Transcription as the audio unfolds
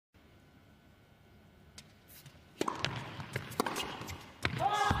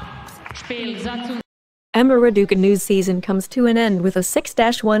Emma Raducanu's season comes to an end with a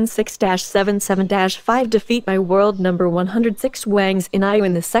 6-1, 6-7, 7-5 defeat by world number 106 Wang Xinyu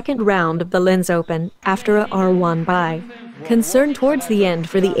in the second round of the Linz Open, after a R1 bye. Concern towards the end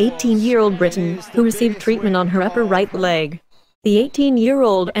for the 18-year-old Briton, who received treatment on her upper right leg. The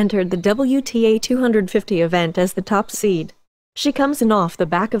 18-year-old entered the WTA 250 event as the top seed. She comes in off the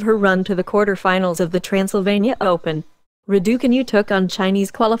back of her run to the quarterfinals of the Transylvania Open. Raducanu took on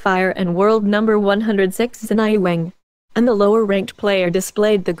Chinese qualifier and world number 106 Xinyu Wang, and the lower-ranked player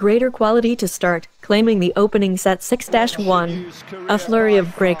displayed the greater quality to start, claiming the opening set 6-1. A flurry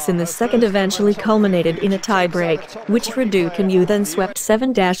of breaks in the second eventually culminated in a tie-break, which Raducanu then swept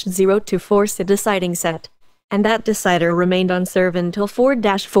 7-0 to force a deciding set. And that decider remained on serve until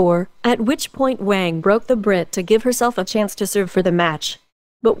 4-4, at which point Wang broke the Brit to give herself a chance to serve for the match.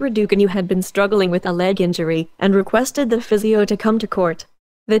 But Raducanu had been struggling with a leg injury and requested the physio to come to court.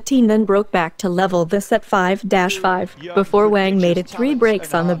 The team then broke back to level the set 5-5, before Wang made it 3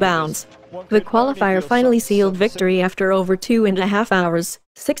 breaks on the bounce. The qualifier finally sealed victory after over 2.5 hours,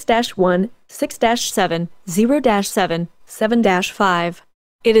 6-1, 6-7, 0-7, 7-5.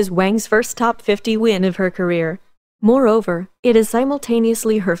 It is Wang's first top 50 win of her career. Moreover, it is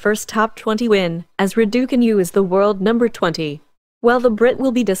simultaneously her first top 20 win, as Raducanu is the world number 20. While the Brit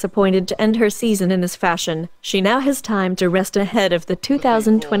will be disappointed to end her season in this fashion, she now has time to rest ahead of the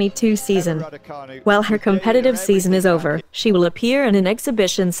 2022 season. While her competitive season is over, she will appear in an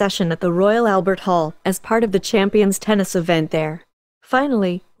exhibition session at the Royal Albert Hall as part of the Champions Tennis event there.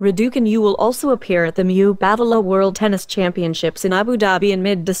 Finally, Raducanu will also appear at the Battle World Tennis Championships in Abu Dhabi in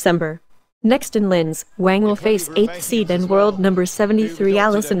mid-December. Next in Linz, Wang will face 8th seed and world number 73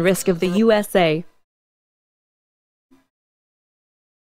 Alison Risk of the USA.